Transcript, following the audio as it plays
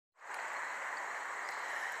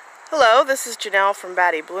Hello, this is Janelle from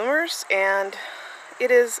Batty Bloomers, and it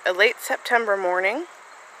is a late September morning.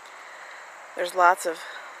 There's lots of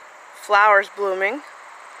flowers blooming,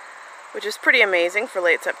 which is pretty amazing for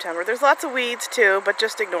late September. There's lots of weeds too, but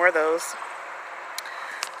just ignore those.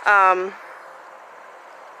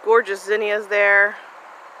 Gorgeous zinnias there.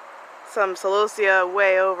 Some celosia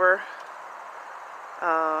way over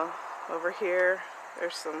here.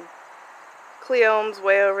 There's some cleomes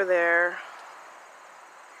way over there.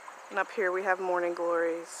 And up here we have morning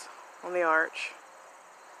glories on the arch.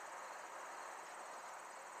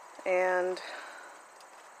 And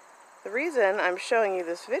the reason I'm showing you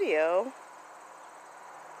this video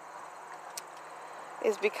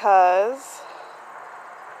is because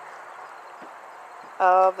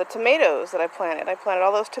of the tomatoes that I planted. I planted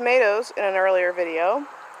all those tomatoes in an earlier video.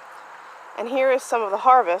 And here is some of the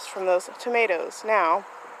harvest from those tomatoes. Now,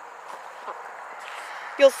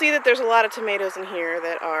 you'll see that there's a lot of tomatoes in here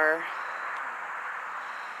that are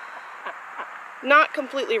not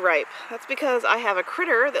completely ripe. That's because I have a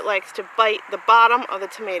critter that likes to bite the bottom of the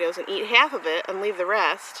tomatoes and eat half of it and leave the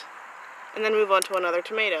rest, and then move on to another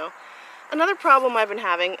tomato. Another problem I've been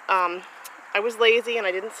having, I was lazy and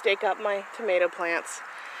I didn't stake up my tomato plants.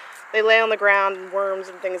 They lay on the ground and worms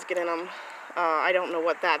and things get in them. I don't know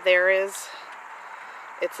what that there is.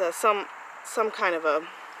 It's some kind of a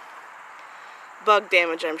bug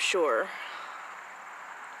damage, I'm sure.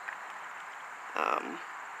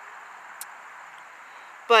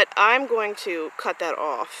 But I'm going to cut that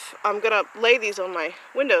off. I'm going to lay these on my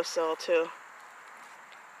windowsill to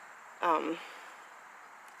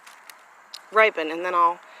ripen, and then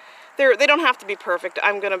they don't have to be perfect.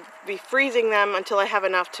 I'm going to be freezing them until I have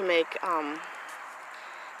enough to make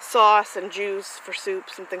sauce and juice for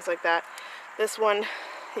soups and things like that. This one,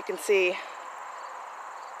 you can see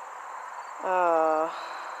a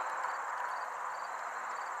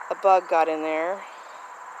bug got in there.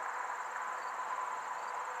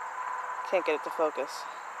 Can't get it to focus.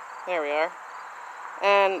 There we are.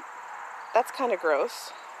 And that's kind of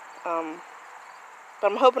gross. But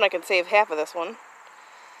I'm hoping I can save half of this one.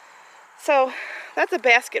 So that's a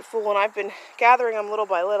basket full, and I've been gathering them little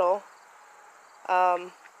by little.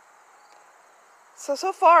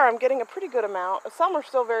 So far I'm getting a pretty good amount. Some are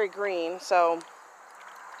still very green, so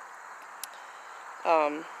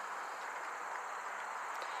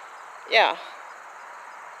yeah.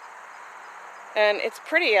 And it's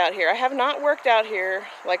pretty out here. I have not worked out here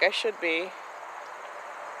like I should be.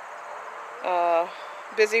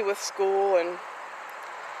 Busy with school and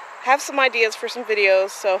have some ideas for some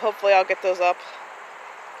videos, so hopefully I'll get those up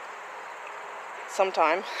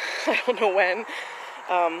sometime. I don't know when.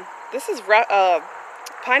 This is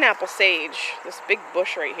pineapple sage, this big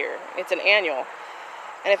bush right here. It's an annual.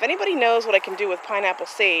 And if anybody knows what I can do with pineapple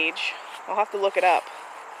sage, I'll have to look it up,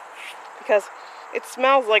 because it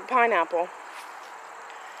smells like pineapple.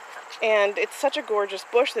 And it's such a gorgeous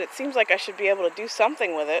bush that it seems like I should be able to do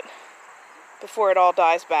something with it before it all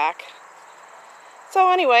dies back.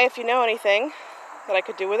 So anyway, if you know anything that I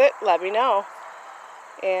could do with it, let me know.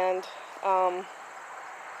 And I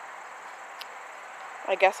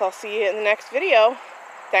guess I'll see you in the next video.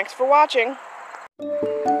 Thanks for watching.